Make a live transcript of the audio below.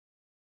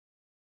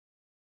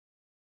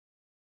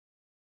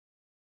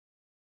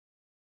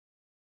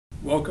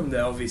Welcome to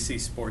LVC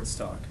Sports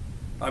Talk.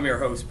 I'm your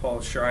host,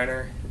 Paul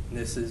Schreiner, and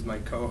this is my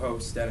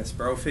co-host, Dennis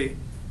Brophy,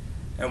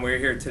 and we're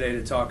here today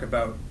to talk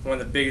about one of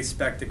the biggest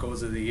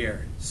spectacles of the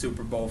year,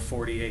 Super Bowl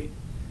 48,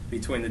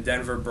 between the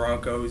Denver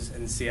Broncos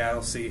and the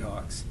Seattle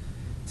Seahawks,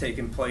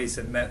 taking place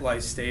at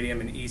MetLife Stadium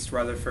in East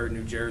Rutherford,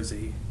 New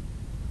Jersey.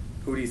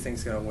 Who do you think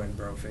is going to win,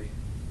 Brophy?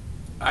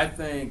 I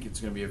think it's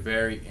going to be a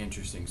very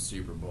interesting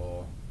Super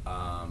Bowl.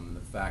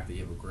 The fact that you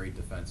have a great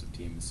defensive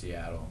team in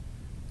Seattle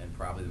and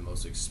probably the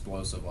most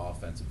explosive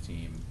offensive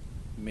team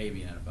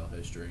maybe in NFL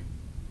history.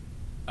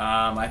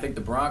 I think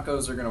the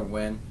Broncos are going to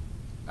win.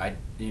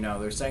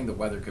 They're saying the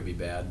weather could be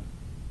bad.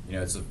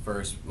 It's the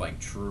first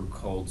true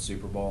cold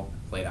Super Bowl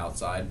played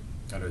outside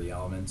under the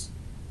elements.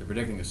 They're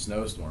predicting a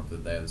snowstorm for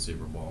the day of the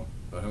Super Bowl,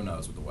 but who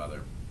knows with the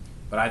weather.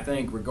 But I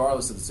think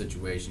regardless of the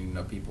situation,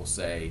 people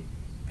say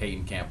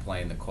Peyton can't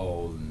play in the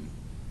cold and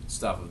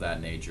stuff of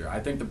that nature. I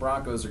think the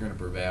Broncos are going to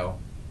prevail.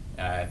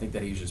 I think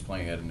that he's just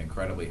playing at an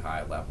incredibly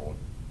high level.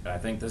 And I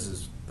think this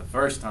is the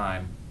first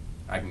time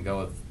I can go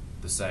with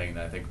the saying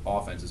that I think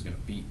offense is going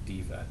to beat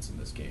defense in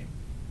this game.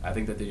 I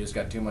think that they just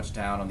got too much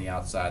talent on the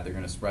outside. They're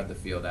going to spread the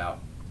field out.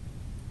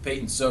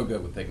 Peyton's so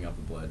good with picking up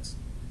the blitz.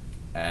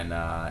 And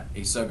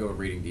he's so good with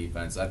reading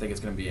defense. I think it's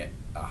going to be a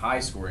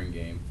high-scoring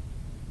game.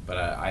 But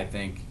I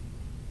think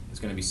it's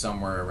going to be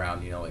somewhere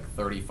around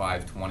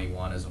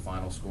 35-21 as a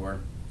final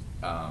score.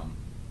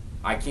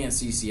 I can't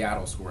see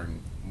Seattle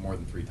scoring more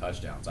than 3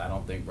 touchdowns. I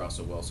don't think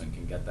Russell Wilson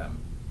can get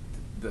them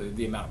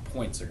the amount of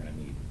points they're going to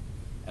need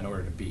in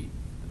order to beat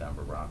the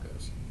Denver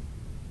Broncos.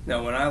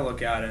 Now, when I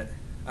look at it,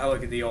 I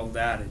look at the old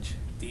adage,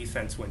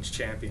 defense wins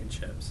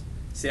championships.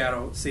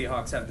 Seattle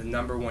Seahawks have the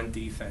number 1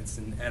 defense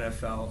in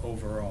NFL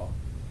overall.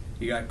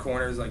 You got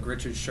corners like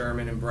Richard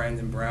Sherman and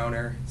Brandon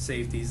Browner,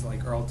 safeties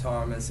like Earl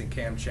Thomas and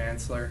Cam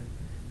Chancellor.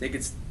 They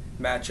could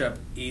match up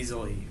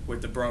easily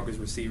with the Broncos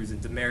receivers in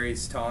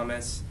Demaryius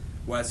Thomas,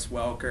 Wes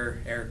Welker,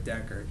 Eric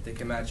Decker. They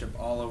can match up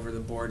all over the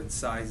board in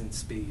size and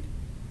speed.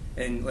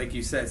 And like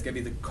you said, it's going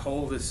to be the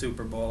coldest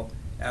Super Bowl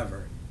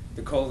ever.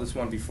 The coldest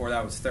one before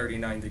that was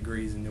 39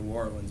 degrees in New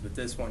Orleans, but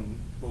this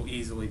one will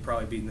easily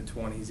probably be in the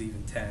 20s,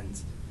 even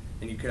 10s.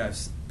 And you could have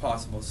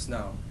possible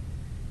snow.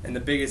 And the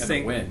biggest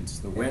thing...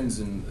 The winds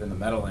in the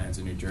Meadowlands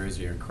in New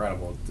Jersey are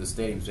incredible. The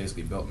stadium's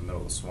basically built in the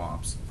middle of the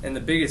swamps. And the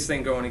biggest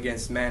thing going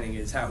against Manning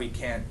is how he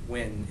can't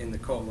win in the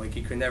cold.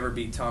 He could never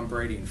beat Tom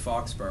Brady in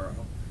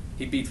Foxborough.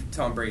 He beat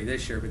Tom Brady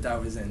this year, but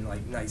that was in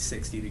nice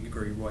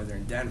 60-degree weather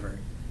in Denver.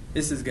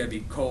 This is going to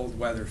be cold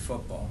weather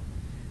football.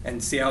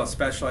 And Seattle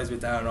specialized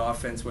with that on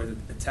offense with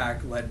an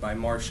attack led by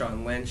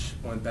Marshawn Lynch,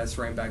 one of the best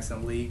running backs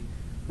in the league.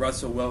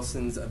 Russell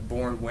Wilson's a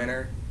born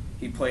winner.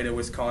 He played at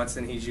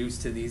Wisconsin. He's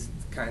used to these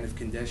kind of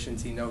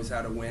conditions. He knows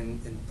how to win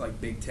in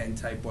Big Ten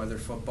type weather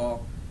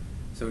football.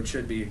 So it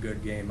should be a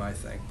good game, I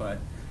think. But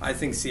I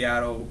think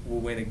Seattle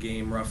will win a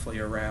game roughly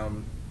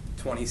around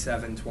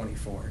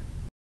 27-24.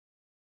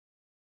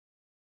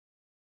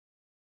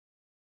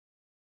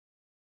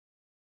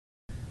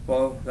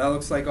 Well, that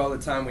looks like all the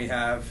time we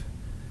have.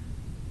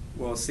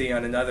 We'll see you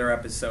on another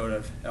episode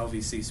of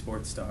LVC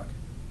Sports Talk.